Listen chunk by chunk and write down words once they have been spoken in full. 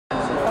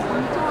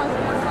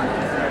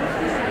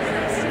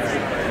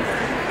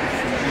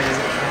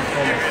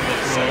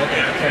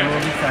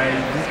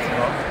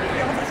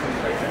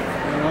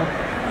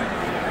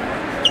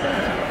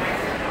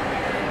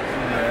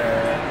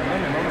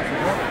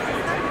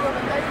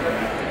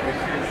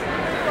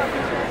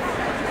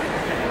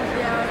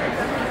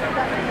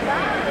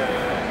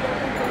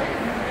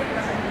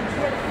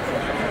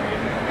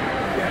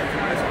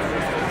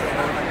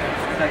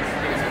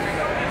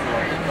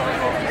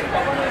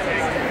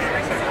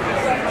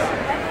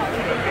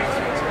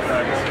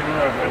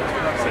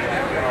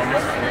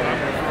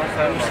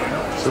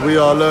So we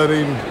are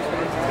learning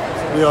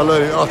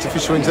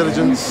artificial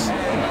intelligence,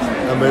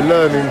 and we're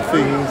learning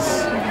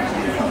things.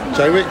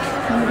 Jaywick?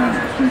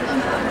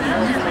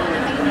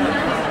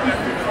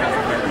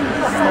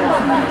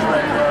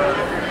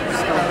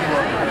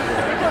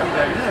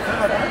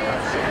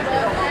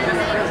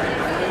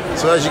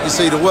 So as you can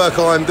see, the work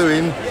I'm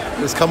doing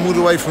has come all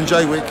the way from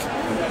Jaywick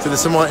to the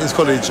St Martin's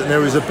College, and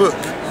there is a book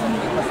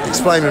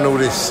explaining all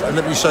this. And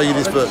let me show you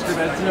this book.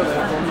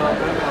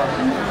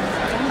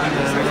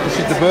 This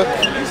is the book.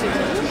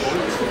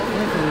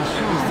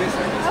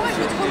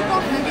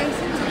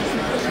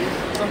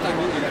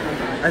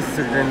 Ah, c'est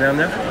celui de l'année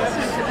dernière.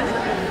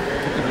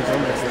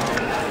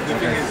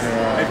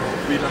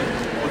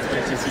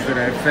 C'est de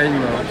la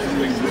Fame.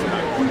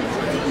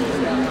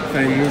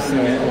 Famous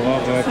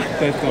Aurore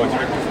peut-être.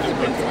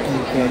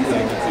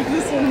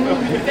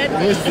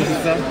 Oui, c'est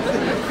ça.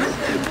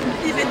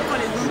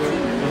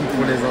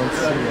 Pour les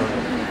Antilles.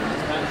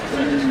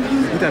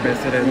 Du coup, t'as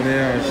passé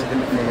l'année chez tes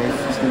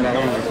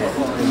parents, du coup.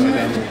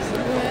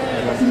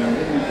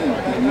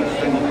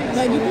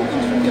 Bah, du coup, tu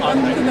n'as pas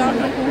beaucoup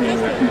d'argent pour faire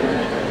ça.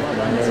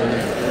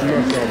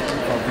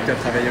 Vu que tu as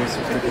travaillé aussi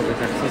sur tes cours de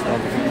perso, c'était un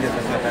peu compliqué de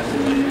passer à Paris.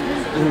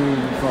 Ou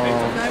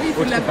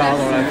autre part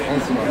dans la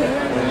France. Oui.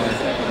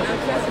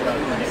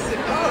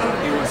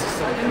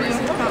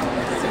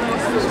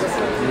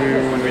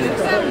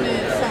 Ça, mais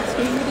c'est ce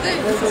que je voudrais,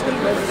 c'est ce que je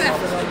veux faire.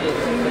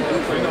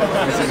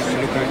 Mais c'est juste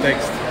le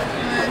contexte.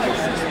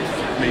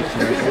 Mais qui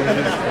n'a pas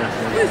changé, je pense.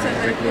 Oui, ça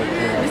va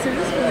évoluer, mais c'est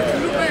juste qu'on est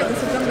toujours pas avec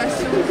cette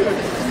impatience,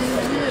 cette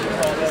énergie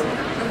à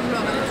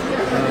vouloir aller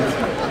toujours.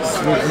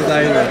 Slow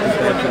design,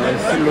 peut-être.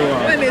 Slow.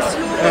 Ouais, mais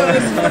slow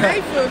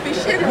life fait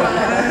chier, quoi.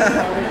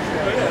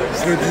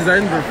 Slow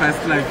design veut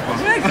fast life, quoi.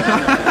 Ouais,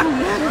 grave.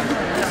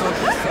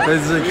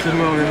 Vas-y,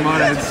 écris-moi en mémoire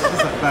là-dessus,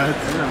 ça paraît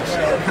dire.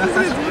 C'est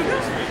trop bien.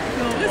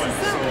 Mais en vrai,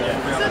 c'est ça.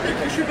 C'est ça, peut-être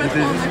que je suis pas trop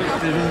en accord.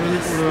 T'es juste venu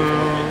pour le...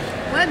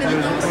 Ouais, mais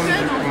j'étais en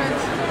Suède, en fait.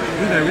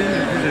 Oui, bah oui,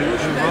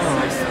 je vois.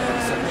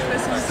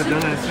 C'est bien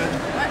la Suède.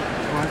 Ouais.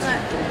 Il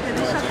y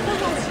a des chats trop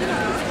gentils, là.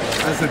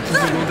 Ah, c'est tout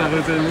ce dont t'as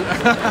retenu.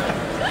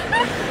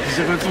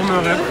 J'y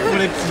retournerai pour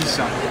les petits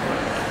chats.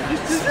 Je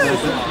te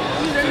jure.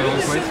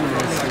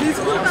 Ils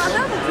se roulent par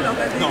là pour que tu leur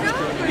fasses des câlins.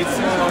 Ils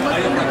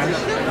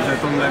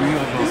attendent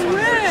l'amour, je pense.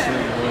 Ouais.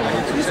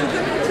 Ils sont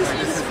tellement tous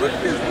spécifiques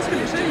que je pense que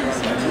les chats, ils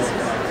sont tous...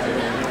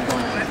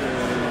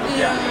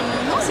 Et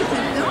non,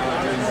 c'était bien.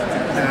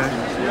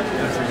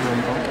 C'est combien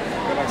de temps?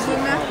 Ce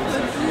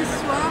mercredi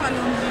soir à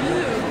lundi,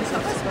 ça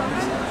passe pas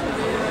mal.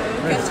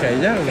 Ouais, tu serais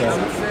hier, là? Moi,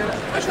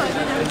 je suis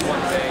arrivée hier.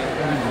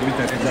 Oui,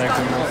 t'as fait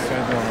directement ça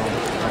dans...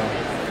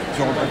 Tu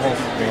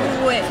rencontres.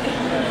 Ouais.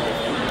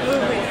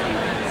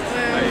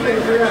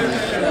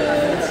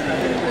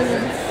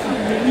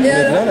 Il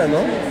est bien là,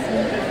 non?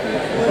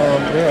 Enfin,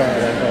 un peu,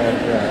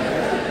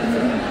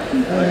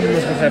 moi je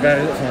pense à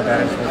Paris, enfin à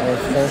Paris, je pense en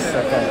France,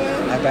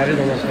 à Paris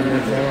dans un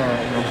premier temps, un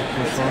peu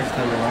prochain, etc.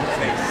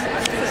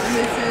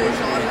 Mais c'est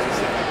genre...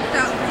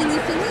 T'as fini ou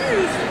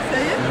ça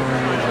y est? Non,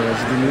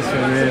 j'ai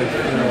démissionné et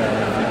tout,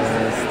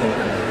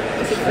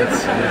 je suis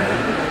fatigué.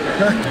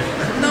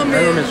 Non mais... Ah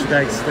non mais je suis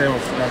pas excité,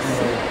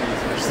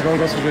 je sais pas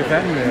encore ce que je vais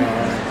faire,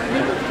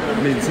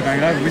 mais c'est pas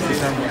grave, oui c'est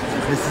ça.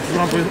 Mais c'est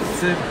toujours un peu, tu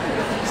sais,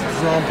 c'est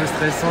toujours un peu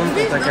stressant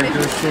quand t'as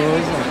quelque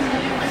chose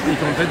et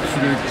qu'en fait tu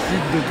le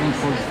quittes de ton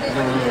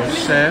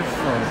chef.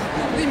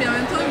 Oui mais en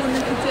même temps, ils vont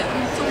écouter en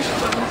même temps que tu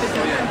vas monter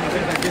ta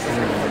gueule.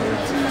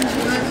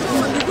 En même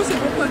temps, du coup c'est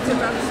pourquoi t'es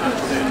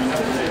parti.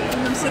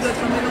 Même si ça doit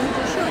être un mélange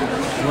de choses.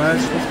 Ouais,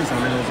 je pense que c'est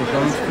un mélange de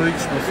plein de trucs,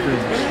 je pense que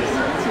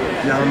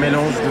il y a un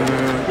mélange de...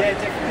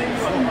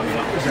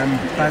 J'aime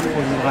pas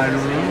trop vivre à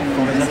Londres,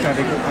 on va dire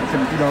qu'après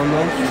plus d'un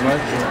an, tu vois,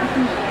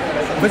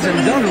 en fait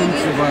j'aime bien Londres,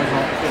 tu vois,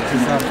 genre,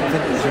 c'est ça, en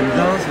fait j'aime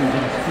bien, c'est une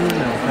ville cool,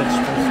 mais en fait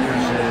je pense que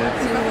j'ai...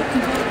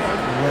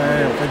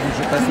 Ouais, en fait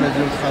je passe ma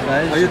vie au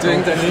travail... How are you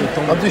doing, Danny?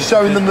 I'm just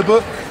showing them the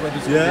book.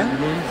 Yeah?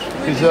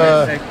 Because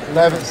they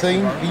haven't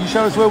seen. Can you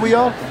show us where we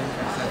are?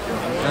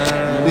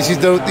 This is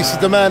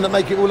the man that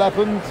make it all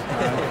happen.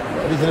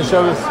 He's going to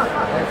show us.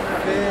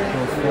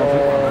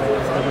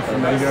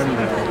 Ma gueule,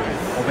 mais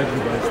en fait, je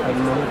reste pas de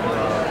nom.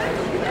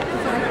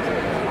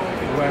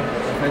 Ouais,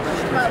 en fait,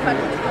 je pense que...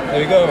 There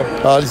we go.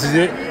 Oh, this is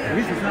it.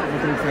 Oui, c'est ça, on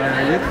fait la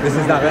rayette. This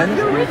is Darren. Oui,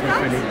 on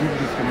fait les guides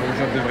de ce que mon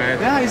job devrait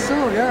être. Yeah, I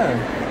saw, yeah.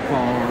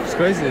 Enfin, c'est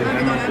crazy.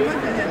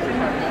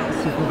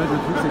 Sauf qu'en fait, le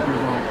truc, c'est que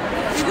genre...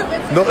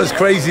 Not as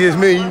crazy as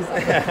me.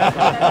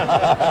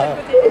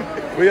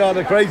 We are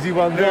the crazy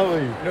ones, aren't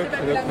we? Look.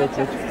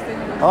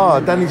 Ah,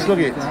 Danny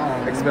Sluggett.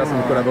 Experts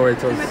and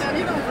collaborators.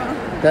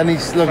 Danny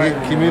Sluggett,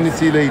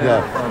 community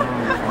leader.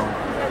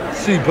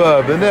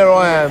 Superb, and there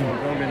I am.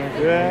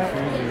 Yeah.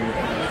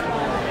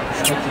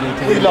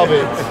 We love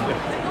it.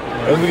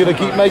 And we're going to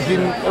keep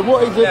making,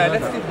 what is it? Yeah,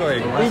 let's keep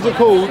going. These are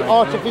called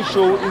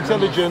artificial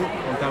intelligent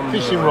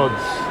fishing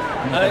rods.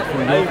 I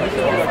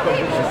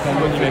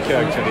money maker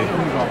actually.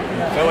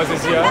 That was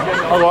this year.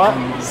 All right.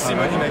 Sea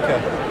money maker.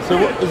 So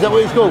is that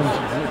what it's called?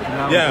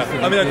 Yeah,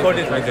 I mean I called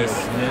it like this.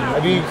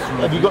 Have you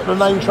got the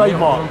name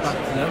trademarked?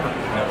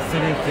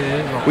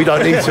 We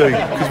don't need to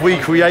because we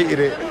created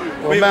it.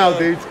 Well, Mal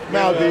did.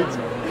 Mal did.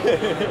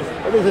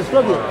 And there's a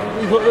struggle.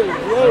 He's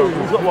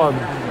got one.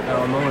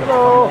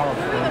 Oh.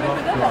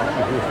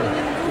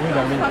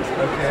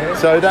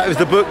 So that is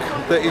the book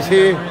that is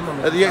here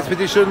at the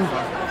expedition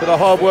for the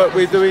hard work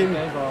we're doing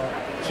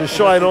to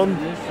shine on,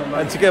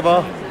 and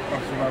together,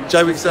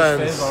 Jaywick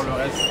Sands.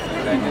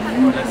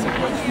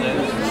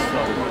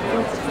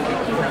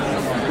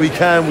 We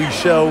can, we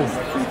shall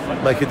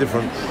make a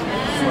difference.